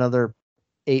back, played another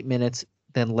 8 minutes,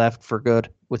 then left for good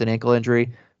with an ankle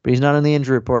injury. But he's not on the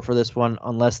injury report for this one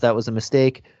unless that was a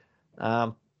mistake.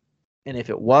 And if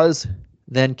it was,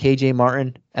 then KJ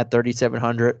Martin at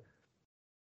 3,700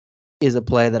 is a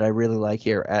play that I really like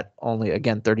here at only,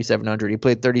 again, 3,700. He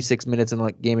played 36 minutes in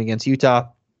the game against Utah.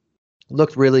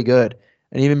 Looked really good.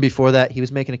 And even before that, he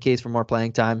was making a case for more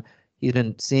playing time. He's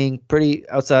been seeing pretty,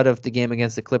 outside of the game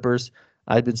against the Clippers,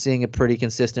 I've been seeing a pretty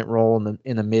consistent role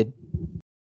in the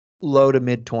low to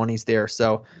mid 20s there.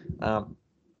 So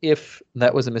if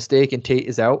that was a mistake and Tate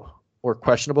is out or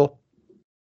questionable,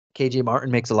 KJ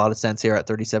Martin makes a lot of sense here at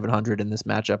 3,700 in this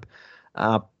matchup.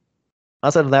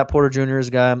 Outside of that, Porter Jr. is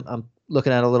a guy I'm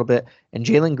looking at a little bit. And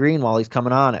Jalen Green, while he's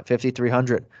coming on at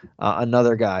 5,300,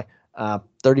 another guy.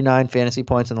 39 fantasy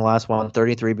points in the last one,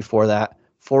 33 before that,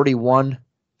 41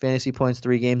 fantasy points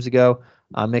 3 games ago,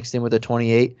 mixed in with a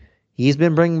 28. He's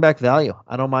been bringing back value.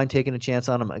 I don't mind taking a chance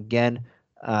on him again,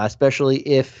 especially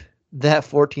if that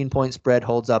 14-point spread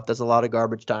holds up. There's a lot of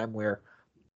garbage time where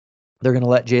they're going to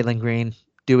let Jalen Green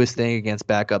do his thing against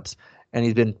backups, and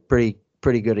he's been pretty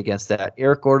good against that.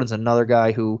 Eric Gordon's another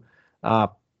guy who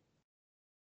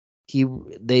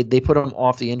they put him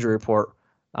off the injury report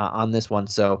on this one,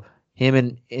 so him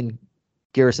and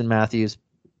Garrison Matthews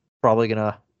probably going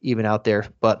to even out there.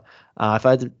 But if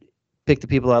I had to pick the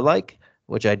people I like,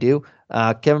 which I do,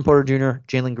 Kevin Porter Jr.,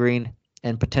 Jalen Green,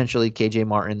 and potentially KJ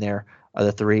Martin there are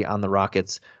the 3 on the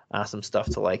Rockets. Some stuff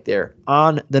to like there.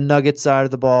 On the Nuggets side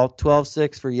of the ball,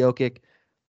 12-6 for Jokic,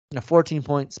 and a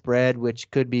 14-point spread, which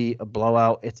could be a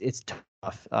blowout. It's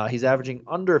tough. He's averaging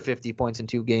under 50 points in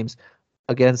 2 games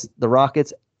against the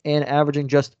Rockets and averaging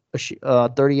just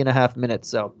 30 and a half minutes.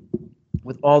 So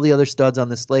with all the other studs on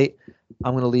the slate,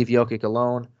 I'm going to leave Jokic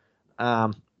alone.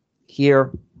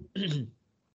 Here,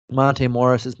 Monte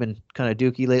Morris has been kind of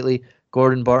dookie lately.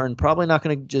 Gordon Barton probably not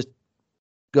going to just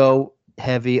go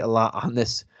heavy a lot on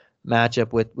this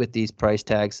matchup with these price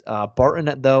tags.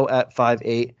 Barton, though, at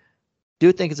 5'8",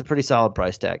 do think it's a pretty solid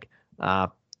price tag.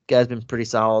 Guy's been pretty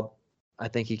solid. I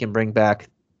think he can bring back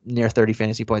near 30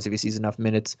 fantasy points if he sees enough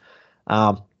minutes.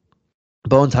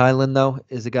 Bones Hyland, though,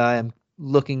 is a guy I'm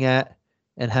looking at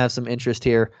and have some interest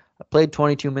here. I played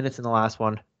 22 minutes in the last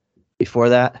one. Before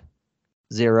that,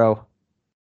 0,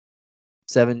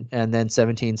 7, and then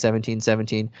 17, 17,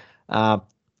 17. But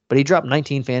he dropped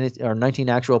 19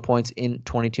 actual points in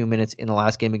 22 minutes in the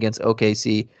last game against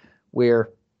OKC, where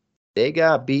they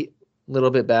got beat a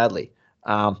little bit badly.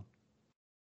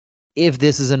 If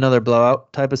this is another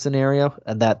blowout type of scenario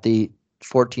and that the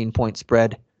 14-point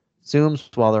spread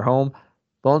zooms while they're home,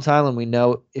 Bones Hyland, we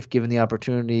know if given the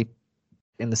opportunity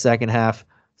in the second half,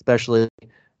 especially,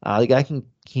 the guy can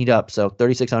heat up. So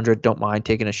 3,600, don't mind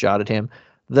taking a shot at him.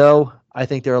 Though I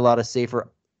think there are a lot of safer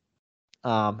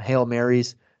Hail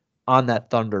Marys on that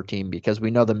Thunder team because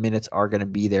we know the minutes are going to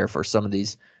be there for some of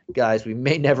these guys we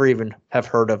may never even have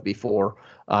heard of before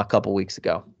a couple weeks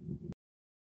ago.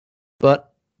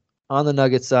 But on the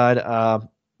Nuggets side,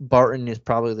 Barton is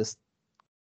probably the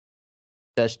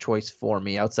best choice for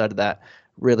me. Outside of that,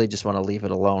 really just want to leave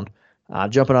it alone.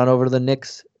 Jumping on over to the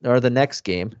Knicks, or the next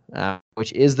game,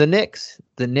 which is the Knicks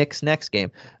next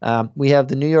game. We have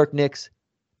the New York Knicks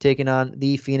taking on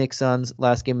the Phoenix Suns,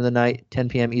 last game of the night, 10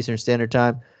 p.m. Eastern Standard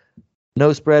Time.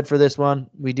 No spread for this one.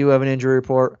 We do have an injury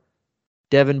report.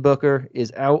 Devin Booker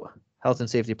is out, health and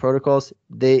safety protocols.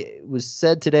 It was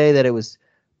said today that it was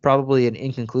probably an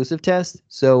inconclusive test,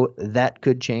 so that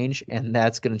could change, and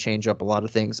that's going to change up a lot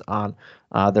of things on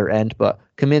their end. But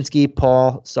Kaminsky,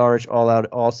 Paul, Saric all out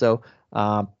also.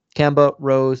 Kemba,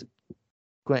 Rose,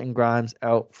 Quentin Grimes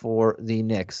out for the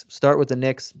Knicks. Start with the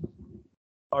Knicks.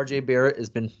 RJ Barrett has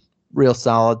been real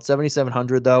solid.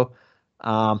 7,700 though.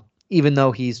 Even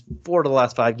though he's 4 of the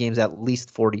last 5 games at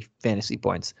least 40 fantasy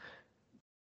points.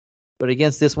 But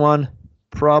against this one,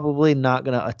 probably not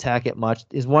going to attack it much.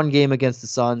 His one game against the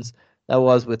Suns, that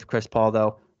was with Chris Paul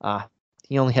though.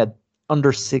 He only had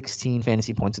under 16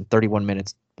 fantasy points in 31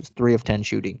 minutes. It was 3 of 10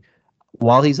 shooting.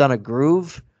 While he's on a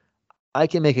groove, I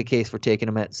can make a case for taking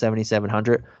him at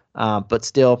 7,700. But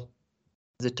still,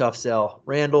 it's a tough sell.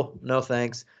 Randall, no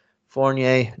thanks.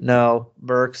 Fournier, no.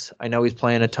 Burks, I know he's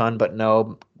playing a ton, but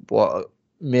no.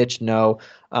 Mitch, no.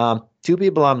 2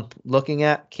 people I'm looking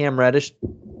at, Cam Reddish,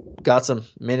 got some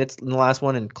minutes in the last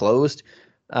one and closed.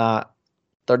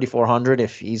 3,400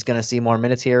 if he's going to see more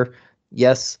minutes here.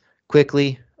 Yes,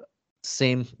 quickly,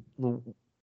 same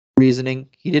reasoning.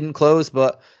 He didn't close,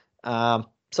 but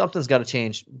something's got to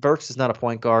change. Burks is not a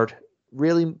point guard.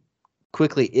 Really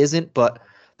quickly isn't, but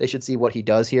they should see what he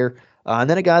does here. And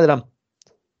then a guy that I'm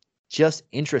just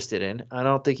interested in. I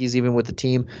don't think he's even with the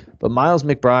team, but Miles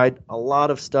McBride, a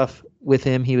lot of stuff with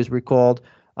him. He was recalled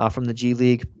from the G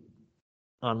League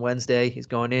on Wednesday. He's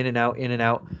going in and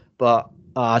out. But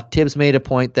Tibbs made a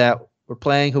point that we're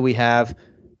playing who we have.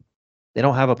 They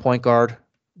don't have a point guard.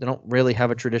 They don't really have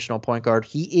a traditional point guard.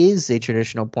 He is a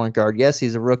traditional point guard. Yes,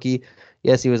 he's a rookie.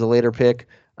 Yes, he was a later pick.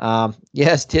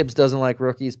 Yes, Tibbs doesn't like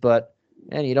rookies, but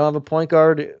man, you don't have a point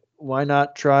guard. Why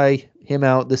not try him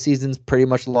out? The season's pretty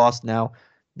much lost now.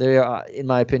 They are, in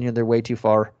my opinion, they're way too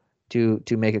far to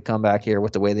make a comeback here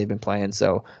with the way they've been playing.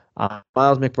 So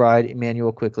Miles McBride,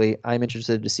 Emmanuel Quickly, I'm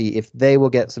interested to see if they will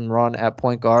get some run at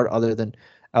point guard other than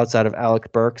outside of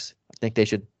Alec Burks. I think they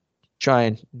should try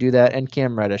and do that. And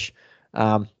Cam Reddish.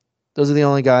 Those are the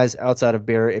only guys outside of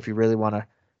Barrett, if you really want to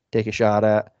take a shot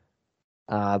at,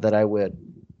 that I would.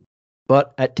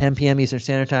 But at 10 p.m. Eastern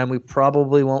Standard Time, we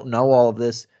probably won't know all of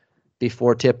this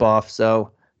before tip-off, so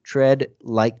tread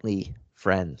lightly,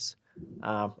 friends.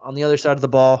 On the other side of the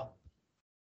ball,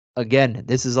 again,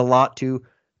 this is a lot to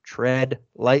tread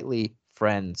lightly,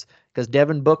 friends, because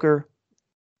Devin Booker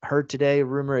heard today a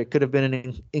rumor it could have been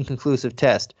an inconclusive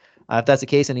test. If that's the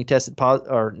case and he tested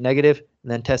negative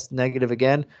and then tests negative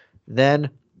again,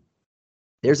 then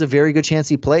there's a very good chance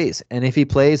he plays. And if he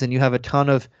plays and you have a ton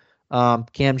of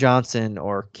Cam Johnson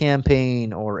or Cam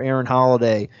Payne or Aaron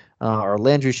Holiday or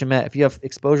Landry Shamet, if you have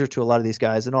exposure to a lot of these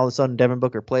guys and all of a sudden Devin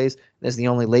Booker plays, that's the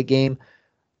only late game,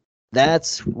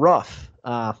 that's rough.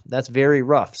 That's very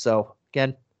rough. So,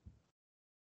 again,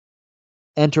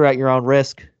 enter at your own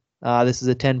risk. This is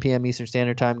a 10 p.m. Eastern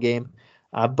Standard Time game.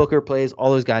 Booker plays,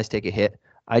 all those guys take a hit.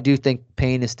 I do think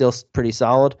Payne is still pretty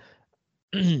solid.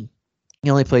 He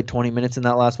only played 20 minutes in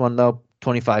that last one, though.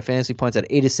 25 fantasy points at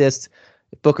 8 assists.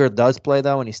 If Booker does play,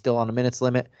 though, and he's still on a minutes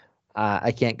limit,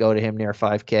 I can't go to him near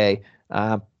 5K.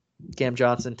 Cam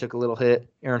Johnson took a little hit.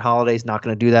 Aaron Holiday's not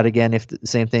going to do that again. If the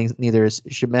same thing, neither is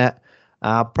Shamet.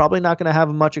 Probably not going to have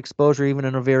much exposure, even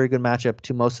in a very good matchup,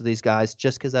 to most of these guys,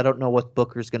 just because I don't know what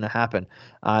Booker's going to happen.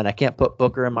 And I can't put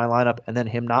Booker in my lineup and then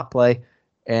him not play,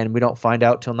 and we don't find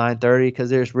out till 9:30 because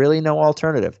there's really no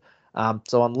alternative.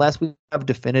 So unless we have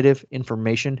definitive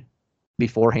information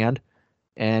beforehand,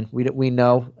 and we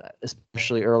know,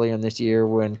 especially earlier in this year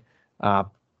when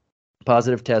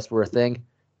positive tests were a thing,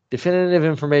 definitive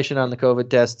information on the COVID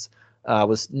tests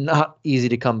was not easy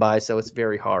to come by, so it's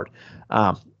very hard.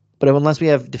 But unless we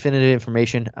have definitive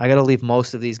information, I got to leave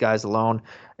most of these guys alone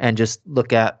and just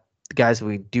look at the guys that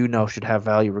we do know should have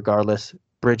value regardless.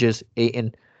 Bridges,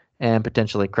 Ayton, and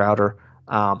potentially Crowder.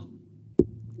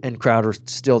 And Crowder's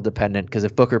still dependent because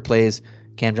if Booker plays,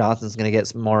 Cam Johnson's going to get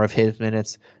some more of his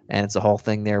minutes, and it's a whole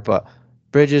thing there. But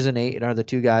Bridges and Ayton are the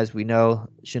two guys we know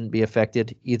shouldn't be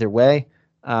affected either way.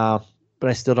 But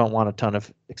I still don't want a ton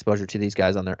of exposure to these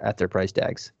guys at their price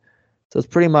tags. So it's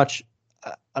pretty much,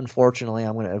 unfortunately,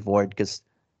 I'm going to avoid because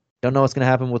don't know what's going to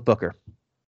happen with Booker.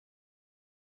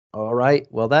 All right.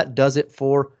 Well, that does it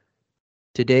for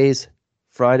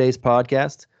Friday's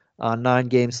podcast on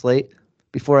 9-game slate.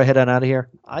 Before I head on out of here,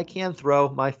 I can throw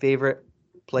my favorite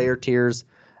player tiers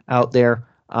out there.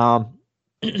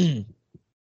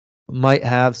 Might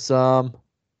have some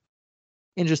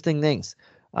interesting things.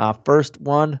 First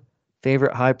one,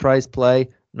 favorite high price play.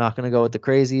 Not going to go with the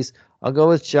crazies. I'll go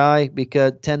with Shai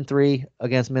because 10-3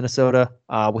 against Minnesota.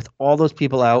 With all those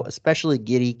people out, especially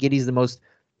Giddey. Giddey's the most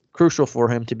crucial for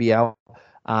him to be out.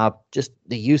 Just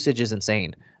the usage is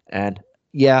insane. And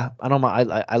yeah, I don't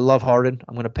mind. I love Harden.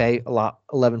 I'm going to pay a lot,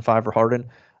 11.5 for Harden.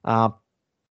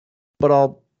 But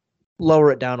I'll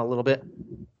lower it down a little bit.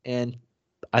 And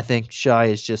I think Shai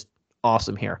is just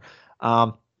awesome here.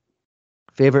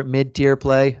 Favorite mid-tier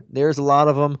play. There's a lot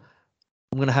of them.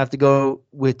 I'm going to have to go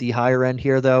with the higher end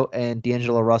here, though, and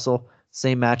D'Angelo Russell.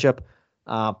 Same matchup.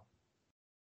 No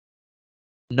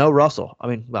Russell.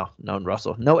 No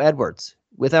Russell. No Edwards.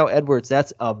 Without Edwards,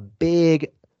 that's a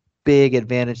big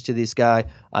advantage to this guy.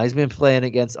 He's been playing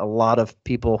against a lot of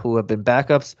people who have been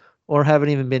backups or haven't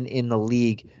even been in the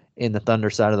league in the Thunder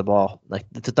side of the ball. Like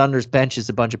the Thunder's bench is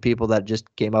a bunch of people that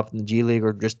just came up in the G League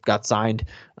or just got signed.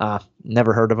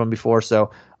 Never heard of them before.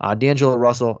 So D'Angelo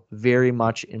Russell very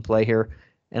much in play here.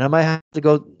 And I might have to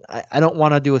go. I don't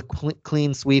want to do a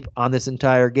clean sweep on this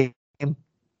entire game,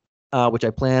 which I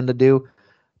plan to do.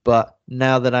 But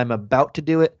now that I'm about to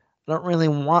do it, I don't really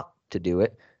want to do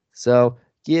it. So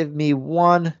give me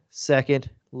 1 second.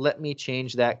 Let me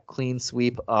change that clean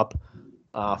sweep up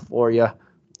for you.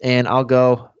 And I'll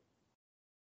go.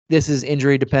 This is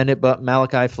injury dependent, but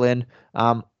Malachi Flynn.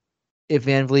 If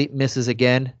Van Vliet misses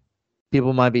again,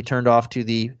 people might be turned off to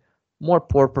the more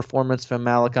poor performance from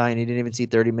Malachi, and he didn't even see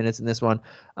 30 minutes in this one.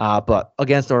 But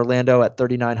against Orlando at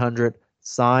 3,900,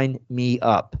 sign me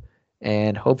up.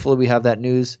 And hopefully we have that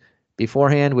news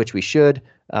beforehand, which we should.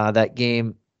 That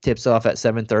game tips off at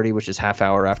 7:30, which is half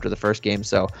hour after the first game.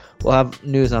 So we'll have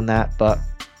news on that. But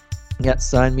yeah,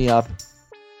 sign me up.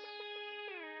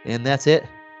 And that's it.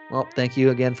 Well, thank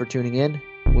you again for tuning in.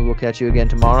 We will catch you again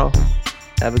tomorrow.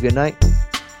 Have a good night.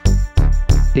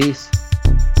 Peace.